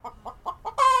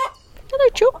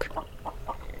chook.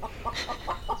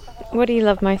 What do you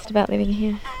love most about living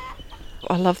here?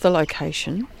 I love the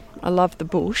location. I love the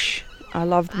bush. I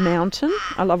love the mountain.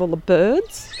 I love all the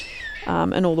birds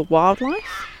and all the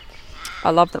wildlife. I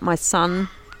love that my son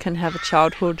can have a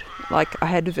childhood like I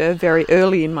had very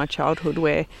early in my childhood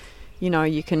where,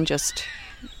 you can just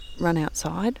run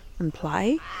outside and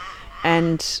play.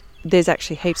 And there's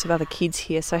actually heaps of other kids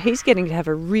here. So he's getting to have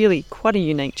quite a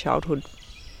unique childhood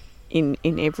in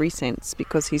every sense,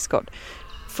 because he's got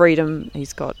freedom,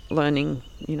 he's got learning,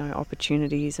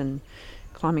 opportunities and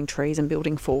climbing trees and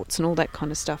building forts and all that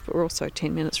kind of stuff. But we're also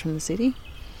 10 minutes from the city.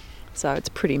 So it's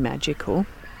pretty magical.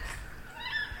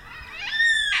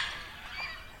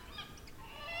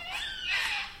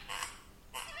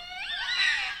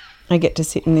 I get to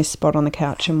sit in this spot on the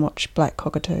couch and watch black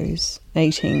cockatoos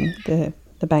eating the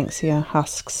banksia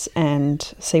husks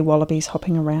and see wallabies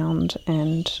hopping around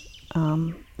and,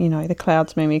 the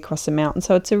clouds moving across the mountain.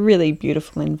 So it's a really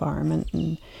beautiful environment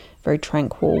and very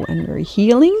tranquil and very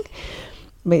healing.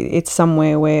 But it's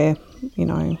somewhere where,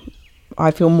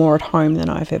 I feel more at home than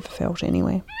I've ever felt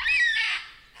anywhere.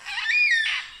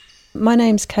 My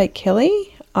name's Kate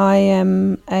Kelly. I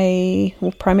am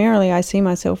primarily I see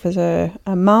myself as a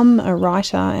mum, a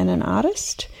writer and an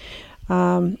artist.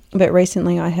 But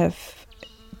recently I have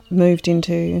moved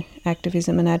into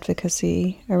activism and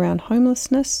advocacy around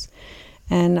homelessness,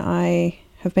 and I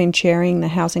have been chairing the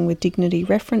Housing with Dignity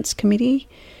Reference Committee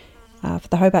for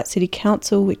the Hobart City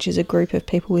Council, which is a group of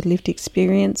people with lived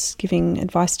experience giving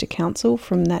advice to council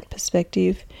from that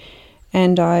perspective.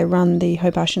 And I run the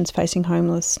Hobartians Facing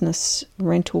Homelessness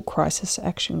Rental Crisis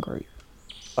Action Group.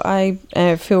 I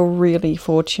feel really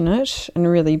fortunate and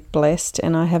really blessed,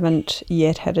 and I haven't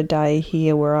yet had a day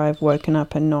here where I've woken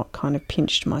up and not kind of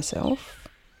pinched myself.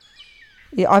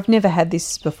 Yeah, I've never had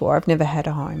this before. I've never had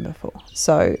a home before.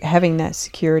 So having that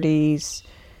security's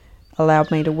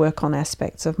allowed me to work on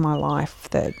aspects of my life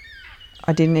that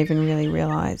I didn't even really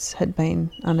realise had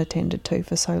been unattended to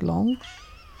for so long.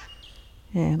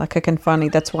 Yeah,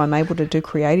 that's why I'm able to do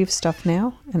creative stuff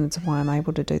now, and it's why I'm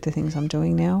able to do the things I'm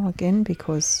doing now again,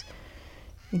 because,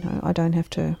 I don't have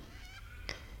to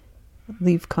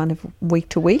live kind of week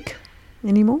to week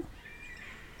anymore.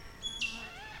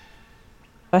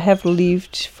 I have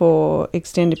lived for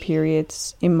extended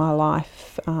periods in my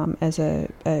life as a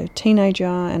teenager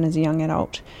and as a young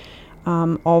adult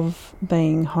of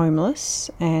being homeless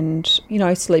and,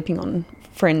 sleeping on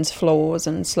friends' floors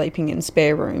and sleeping in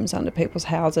spare rooms under people's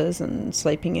houses and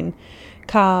sleeping in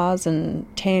cars and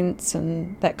tents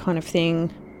and that kind of thing.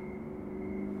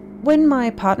 When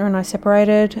my partner and I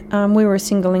separated, we were a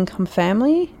single income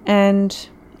family, and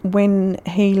when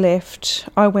he left,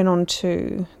 I went on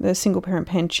to the single parent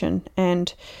pension,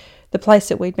 and the place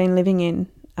that we'd been living in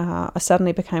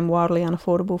suddenly became wildly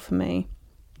unaffordable for me.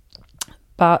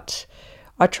 But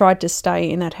I tried to stay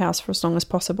in that house for as long as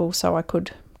possible so I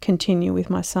could continue with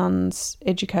my son's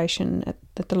education at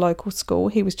the local school.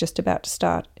 He was just about to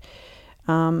start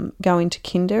going to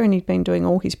kinder, and he'd been doing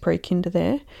all his pre-kinder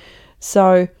there.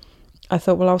 So I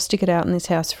thought, well, I'll stick it out in this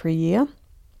house for a year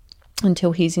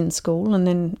until he's in school, and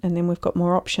then we've got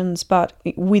more options. But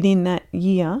within that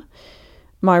year,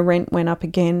 my rent went up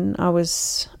again. I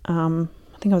was, I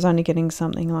think I was only getting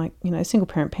something like, single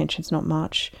parent pension's not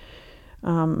much,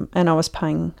 and I was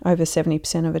paying over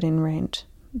 70% of it in rent.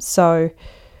 So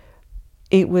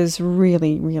it was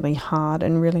really, really hard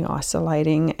and really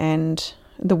isolating. And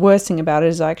the worst thing about it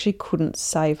is I actually couldn't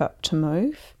save up to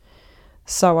move.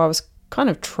 So I was kind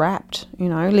of trapped,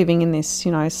 living in this,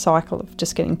 cycle of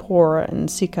just getting poorer and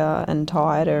sicker and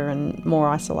tireder and more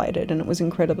isolated. And it was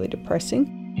incredibly depressing.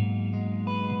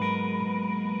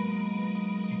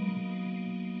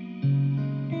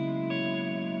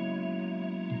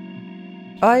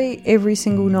 I, every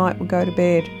single night, would go to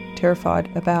bed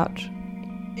terrified about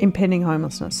impending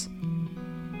homelessness.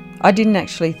 I didn't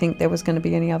actually think there was going to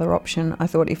be any other option. I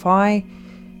thought, if I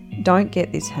don't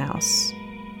get this house,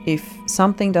 if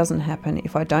something doesn't happen,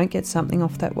 if I don't get something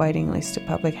off that waiting list at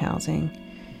public housing,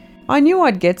 I knew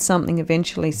I'd get something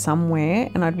eventually somewhere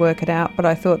and I'd work it out, but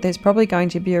I thought there's probably going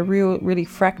to be a really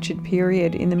fractured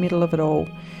period in the middle of it all,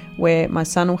 where my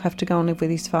son will have to go and live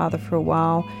with his father for a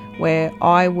while, where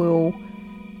I will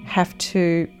have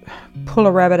to pull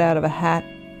a rabbit out of a hat,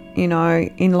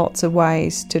 in lots of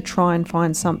ways to try and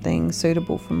find something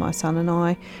suitable for my son, and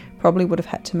I probably would have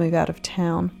had to move out of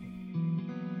town.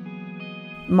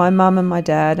 My mum and my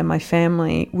dad and my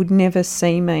family would never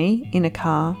see me in a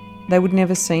car. They would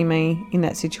never see me in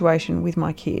that situation with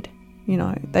my kid.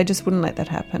 They just wouldn't let that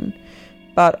happen.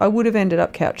 But I would have ended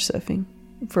up couch surfing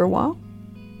for a while.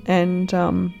 And,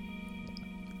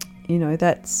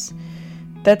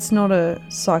 that's not a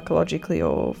psychologically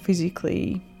or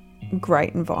physically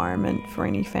great environment for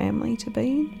any family to be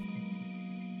in.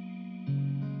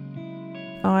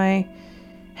 I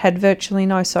had virtually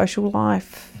no social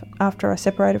life after I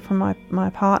separated from my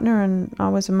partner and I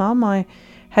was a mum. I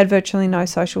had virtually no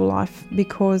social life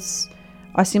because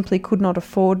I simply could not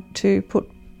afford to put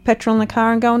petrol in the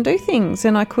car and go and do things.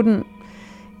 And I could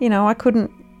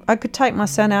take my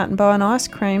son out and buy an ice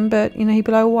cream, but, he'd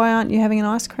be like, why aren't you having an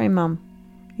ice cream, Mum?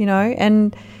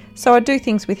 And so I'd do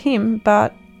things with him,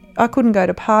 but I couldn't go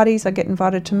to parties. I'd get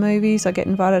invited to movies. I'd get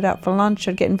invited out for lunch.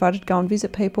 I'd get invited to go and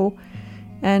visit people.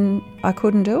 And I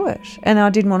couldn't do it. And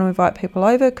I didn't want to invite people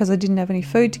over because I didn't have any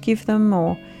food to give them.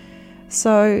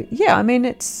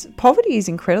 Poverty is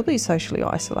incredibly socially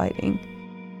isolating.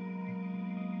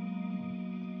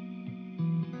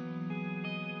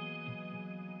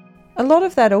 A lot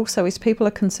of that also is people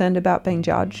are concerned about being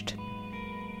judged.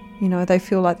 They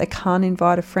feel like they can't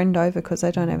invite a friend over because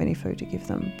they don't have any food to give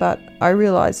them. But I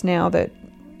realise now that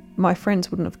my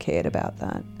friends wouldn't have cared about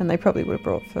that and they probably would have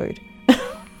brought food.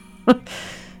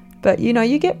 But,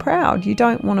 you get proud. You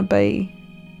don't want to be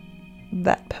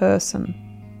that person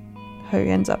who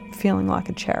ends up feeling like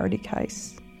a charity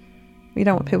case. You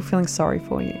don't want people feeling sorry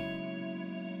for you.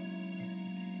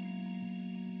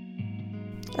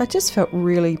 I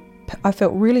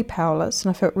felt really powerless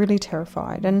and I felt really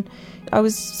terrified. And I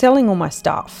was selling all my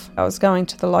stuff. I was going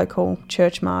to the local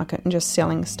church market and just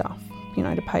selling stuff,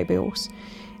 to pay bills.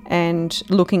 And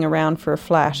looking around for a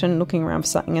flat and looking around for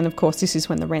something. And of course, this is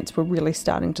when the rents were really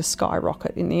starting to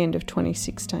skyrocket in the end of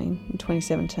 2016 and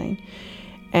 2017.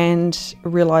 And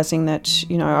realising that,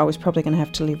 I was probably going to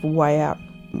have to live way out,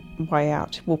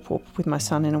 whoop whoop, with my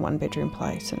son in a one-bedroom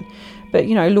place. But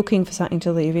looking for something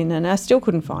to live in, and I still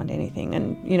couldn't find anything.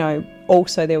 And,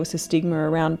 also there was a stigma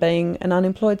around being an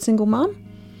unemployed single mum,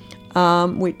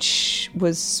 which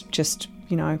was just,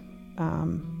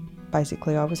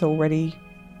 basically I was already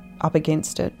up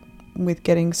against it with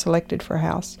getting selected for a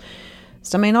house.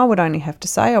 So, I would only have to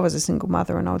say I was a single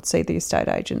mother and I would see the estate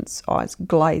agent's eyes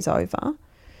glaze over.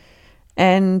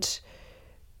 And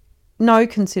no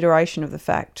consideration of the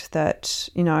fact that,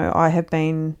 I have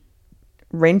been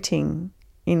renting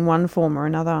in one form or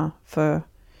another for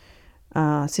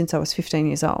since I was 15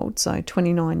 years old, so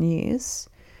 29 years.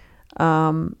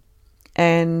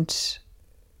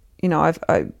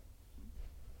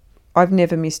 I've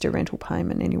never missed a rental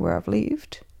payment anywhere I've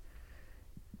lived.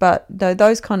 But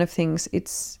those kind of things,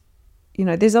 it's,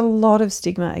 there's a lot of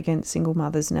stigma against single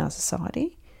mothers in our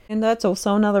society. And that's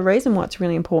also another reason why it's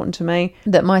really important to me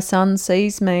that my son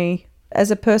sees me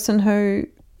as a person who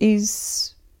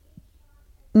is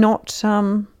not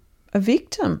a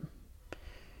victim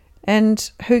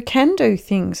and who can do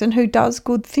things and who does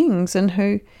good things and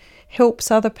who helps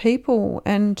other people.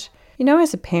 And,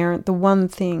 as a parent, the one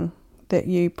thing that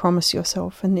you promise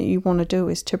yourself and that you want to do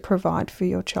is to provide for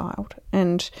your child.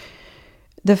 And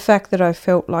the fact that I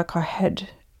felt like I had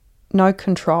no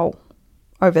control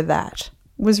over that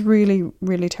was really,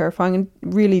 really terrifying and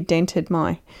really dented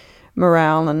my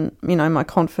morale and, my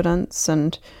confidence.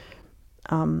 And,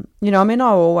 I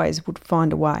always would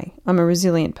find a way. I'm a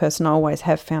resilient person. I always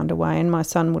have found a way, and my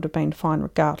son would have been fine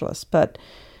regardless. But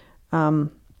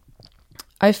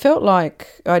I felt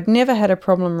like I'd never had a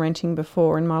problem renting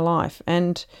before in my life.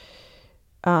 And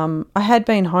I had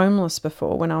been homeless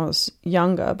before when I was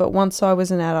younger, but once I was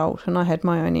an adult and I had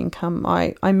my own income,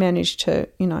 I managed to,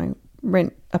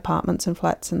 rent apartments and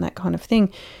flats and that kind of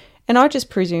thing. And I just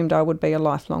presumed I would be a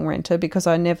lifelong renter because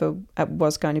I never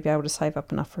was going to be able to save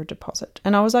up enough for a deposit.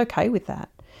 And I was okay with that.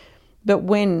 But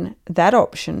when that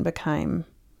option became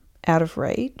out of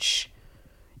reach,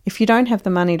 if you don't have the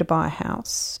money to buy a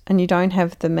house and you don't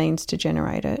have the means to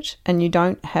generate it and you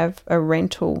don't have a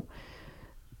rental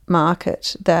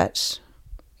market that,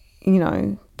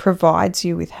 provides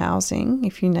you with housing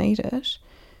if you need it,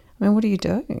 what do you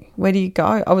do? Where do you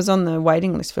go? I was on the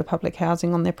waiting list for public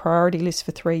housing, on their priority list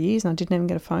for 3 years, and I didn't even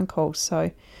get a phone call. So,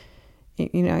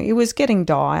 it was getting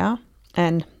dire.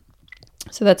 And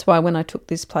so that's why when I took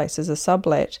this place as a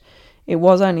sublet, it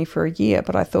was only for a year,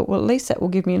 but I thought, well, at least that will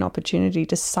give me an opportunity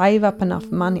to save up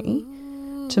enough money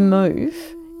to move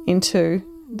into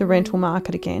the rental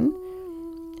market again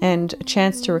and a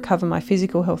chance to recover my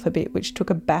physical health a bit, which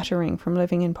took a battering from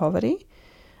living in poverty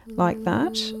like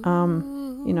that.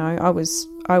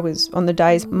 I was on the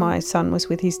days my son was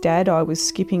with his dad, I was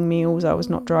skipping meals, I was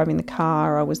not driving the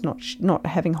car, I was not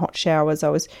having hot showers, I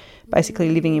was basically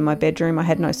living in my bedroom. I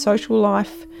had no social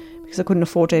life because I couldn't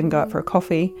afford to even go out for a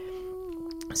coffee.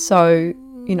 So,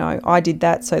 I did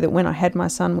that so that when I had my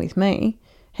son with me,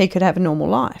 he could have a normal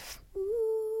life.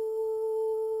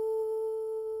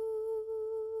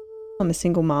 I'm a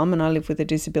single mum and I live with a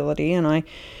disability, and I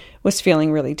was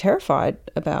feeling really terrified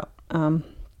about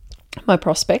my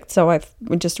prospects. So I've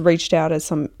just reached out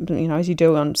as as you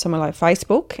do on somewhere like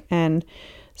Facebook, and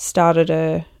started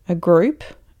a group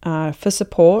for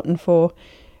support and for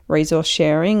resource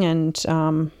sharing.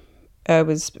 And it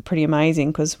was pretty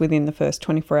amazing because within the first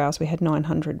 24 hours we had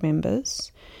 900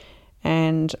 members.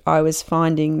 And I was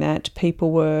finding that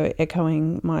people were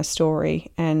echoing my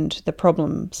story, and the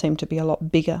problem seemed to be a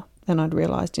lot bigger than I'd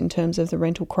realised in terms of the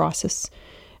rental crisis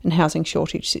and housing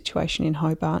shortage situation in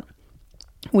Hobart,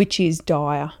 which is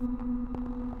dire.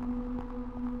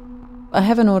 I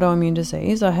have an autoimmune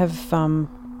disease. I have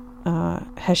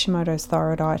Hashimoto's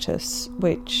thyroiditis,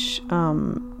 which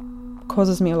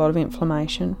causes me a lot of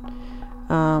inflammation.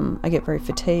 I get very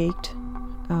fatigued.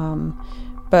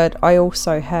 But I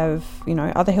also have,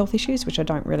 other health issues, which I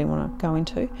don't really want to go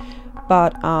into.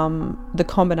 But the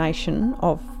combination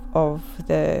of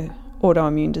the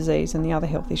autoimmune disease and the other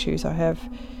health issues I have,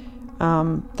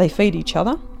 they feed each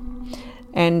other.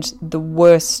 And the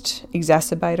worst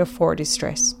exacerbator for it is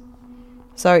stress.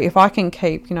 So if I can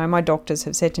keep, my doctors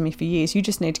have said to me for years, you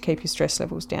just need to keep your stress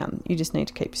levels down. You just need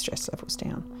to keep your stress levels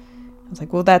down. I was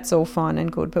like, well, that's all fine and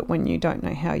good, but when you don't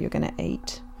know how you're going to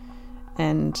eat,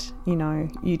 and,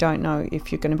 you don't know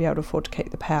if you're going to be able to afford to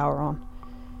keep the power on,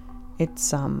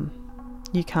 it's,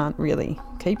 you can't really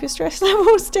keep your stress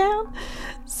levels down.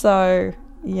 So,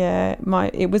 yeah,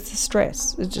 it was the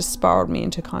stress. It just spiraled me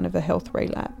into kind of a health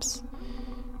relapse.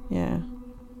 Yeah.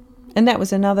 And that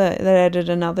added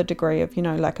another degree of,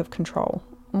 lack of control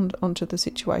onto the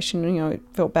situation. It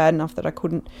felt bad enough that I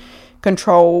couldn't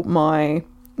control my,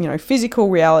 physical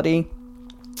reality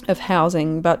of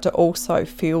housing, but to also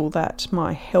feel that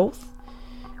my health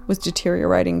was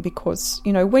deteriorating because,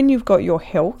 when you've got your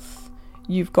health,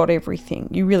 you've got everything.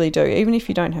 You really do. Even if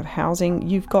you don't have housing,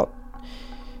 you've got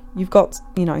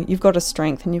a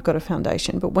strength and you've got a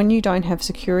foundation. But when you don't have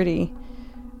security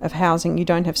of housing, you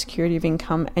don't have security of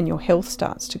income, and your health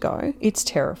starts to go, it's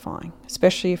terrifying,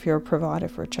 especially if you're a provider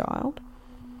for a child.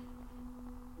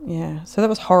 Yeah, so that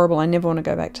was horrible. I never want to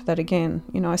go back to that again.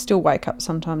 I still wake up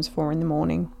sometimes 4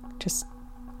 a.m, just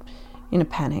in a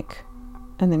panic,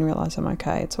 and then realise I'm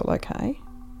okay, it's all okay.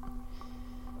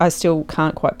 I still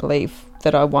can't quite believe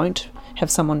that I won't have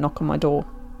someone knock on my door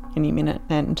any minute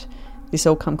and this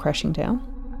all come crashing down.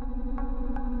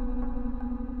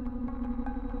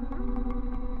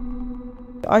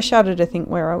 I shudder to think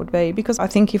where I would be, because I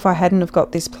think if I hadn't have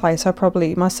got this place,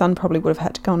 my son probably would have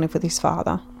had to go and live with his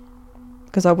father,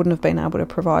 because I wouldn't have been able to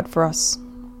provide for us,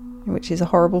 which is a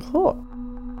horrible thought.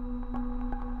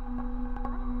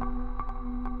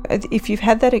 If you've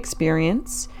had that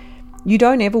experience, you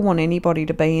don't ever want anybody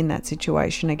to be in that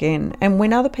situation again. And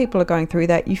when other people are going through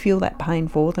that, you feel that pain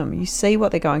for them. You see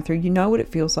what they're going through. You know what it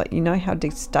feels like. You know how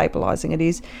destabilising it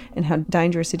is and how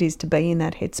dangerous it is to be in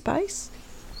that headspace.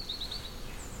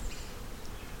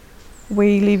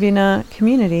 We live in a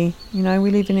community, we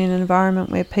live in an environment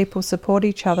where people support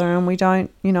each other, and we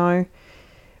don't, we're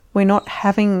not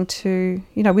having to,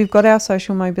 we've got our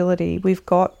social mobility, we've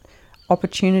got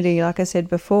opportunity, like I said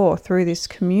before, through this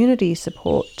community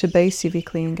support to be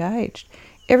civically engaged.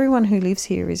 Everyone who lives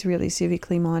here is really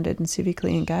civically minded and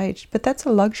civically engaged, but that's a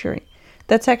luxury.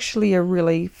 That's actually a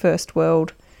really first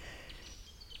world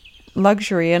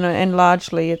luxury, and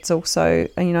largely it's also,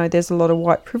 there's a lot of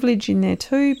white privilege in there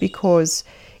too, because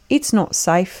it's not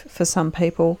safe for some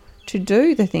people to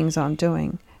do the things I'm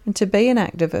doing and to be an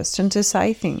activist and to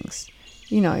say things.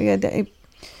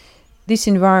 This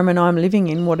environment I'm living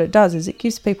in, what it does is it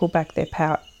gives people back their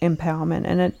empowerment,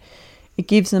 and it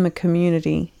gives them a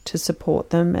community to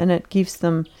support them, and it gives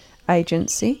them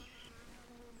agency.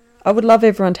 I would love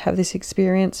everyone to have this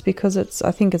experience, because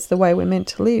I think it's the way we're meant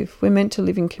to live. We're meant to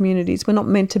live in communities. We're not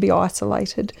meant to be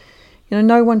isolated.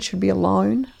 No one should be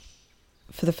alone.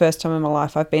 For the first time in my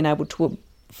life, I've been able to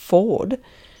afford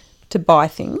to buy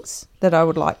things that I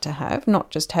would like to have,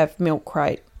 not just have milk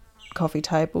crate coffee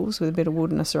tables with a bit of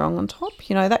wood and a sarong on top,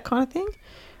 that kind of thing.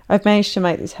 I've managed to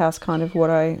make this house kind of what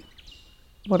I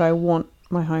want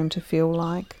my home to feel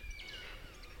like.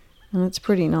 And it's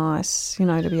pretty nice,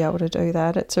 to be able to do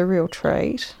that. It's a real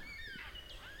treat.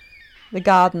 The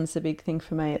garden's the big thing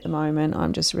for me at the moment.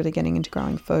 I'm just really getting into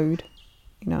growing food,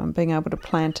 and being able to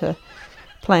plant a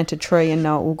tree and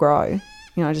know it will grow.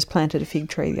 I just planted a fig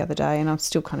tree the other day, and I'm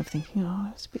still kind of thinking,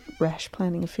 it's a bit rash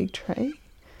planting a fig tree.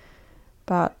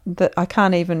 But I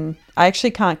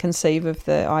actually can't conceive of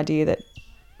the idea that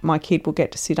my kid will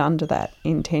get to sit under that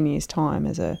in 10 years' time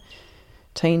as a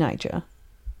teenager,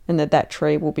 and that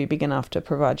tree will be big enough to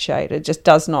provide shade. It just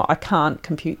does not. I can't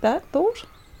compute that thought.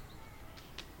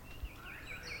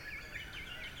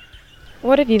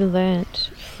 What have you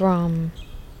learnt from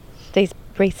these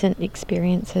recent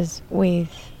experiences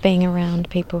with being around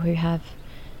people who have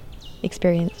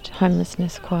experienced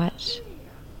homelessness quite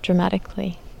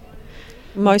dramatically?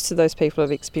 Most of those people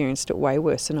have experienced it way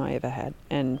worse than I ever had,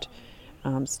 and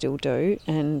still do.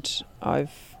 And the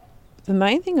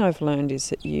main thing I've learned is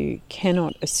that you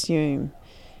cannot assume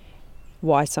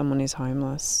why someone is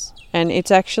homeless. And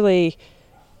it's actually,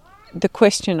 the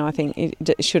question, I think,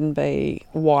 it shouldn't be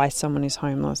why someone is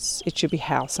homeless. It should be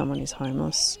how someone is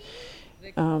homeless.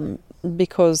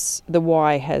 Because the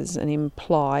why has an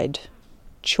implied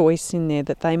choice in there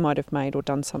that they might have made or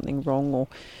done something wrong, or,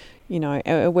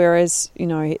 whereas,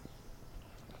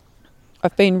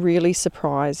 I've been really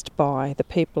surprised by the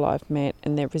people I've met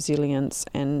and their resilience,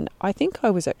 and I think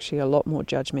I was actually a lot more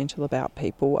judgmental about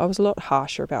people. I was a lot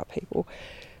harsher about people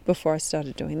before I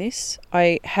started doing this.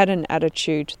 I had an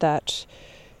attitude that,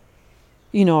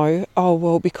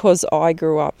 because I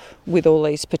grew up with all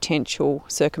these potential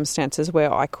circumstances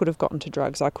where I could have gotten to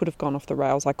drugs, I could have gone off the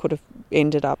rails, I could have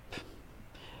ended up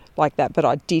like that, but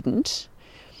I didn't.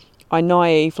 I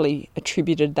naively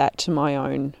attributed that to my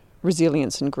own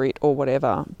resilience and grit or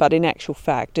whatever, but in actual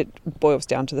fact it boils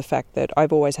down to the fact that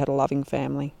I've always had a loving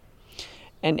family,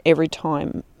 and every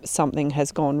time something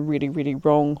has gone really, really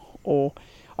wrong, or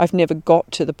I've never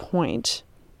got to the point,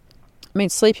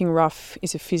 sleeping rough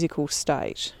is a physical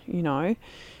state,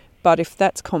 but if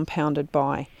that's compounded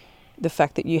by the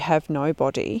fact that you have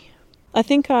nobody, I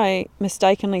think I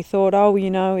mistakenly thought,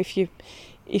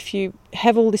 if you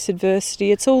have all this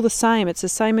adversity, it's all the same. It's the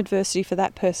same adversity for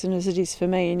that person as it is for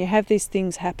me. And you have these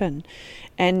things happen,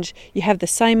 and you have the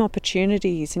same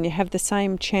opportunities, and you have the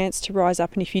same chance to rise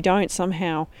up. And if you don't,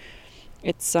 somehow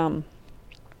it's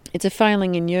a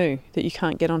failing in you that you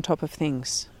can't get on top of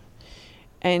things.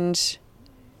 And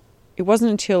it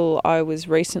wasn't until I was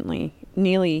recently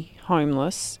nearly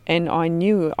homeless, and I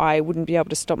knew I wouldn't be able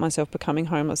to stop myself becoming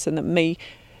homeless, and that me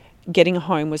getting a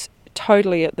home was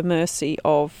totally at the mercy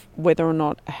of whether or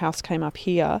not a house came up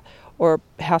here or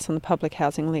a house on the public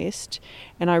housing list.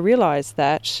 And I realised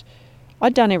that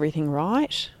I'd done everything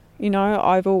right.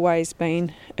 I've always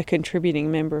been a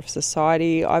contributing member of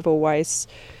society. I've always,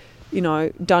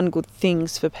 done good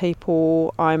things for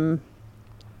people.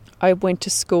 I went to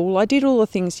school. I did all the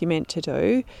things you're meant to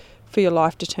do for your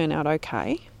life to turn out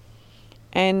okay.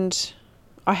 And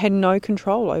I had no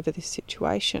control over this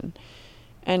situation.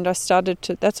 And that's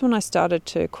when I started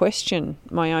to question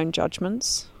my own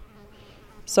judgments.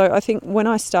 So I think when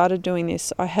I started doing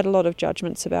this, I had a lot of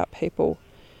judgments about people.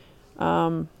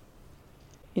 They're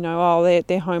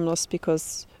homeless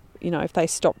because, if they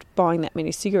stopped buying that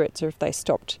many cigarettes, or if they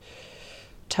stopped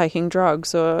taking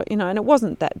drugs, or, and it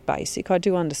wasn't that basic. I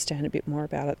do understand a bit more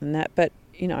about it than that. But,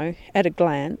 at a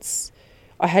glance,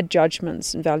 I had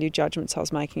judgments and value judgments I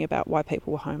was making about why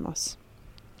people were homeless.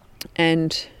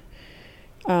 And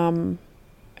I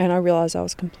realised I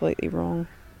was completely wrong.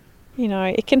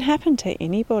 It can happen to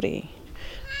anybody.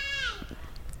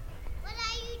 What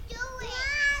are you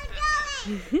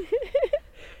doing?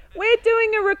 We're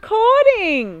doing a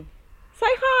recording. Say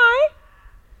hi.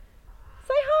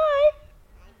 Say hi.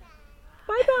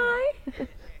 Bye-bye.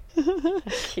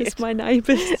 It's my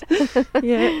neighbours.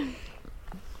 Yeah.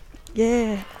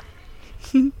 Yeah.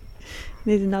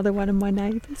 There's another one of my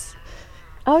neighbours.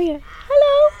 Oh, yeah.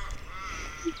 Hello.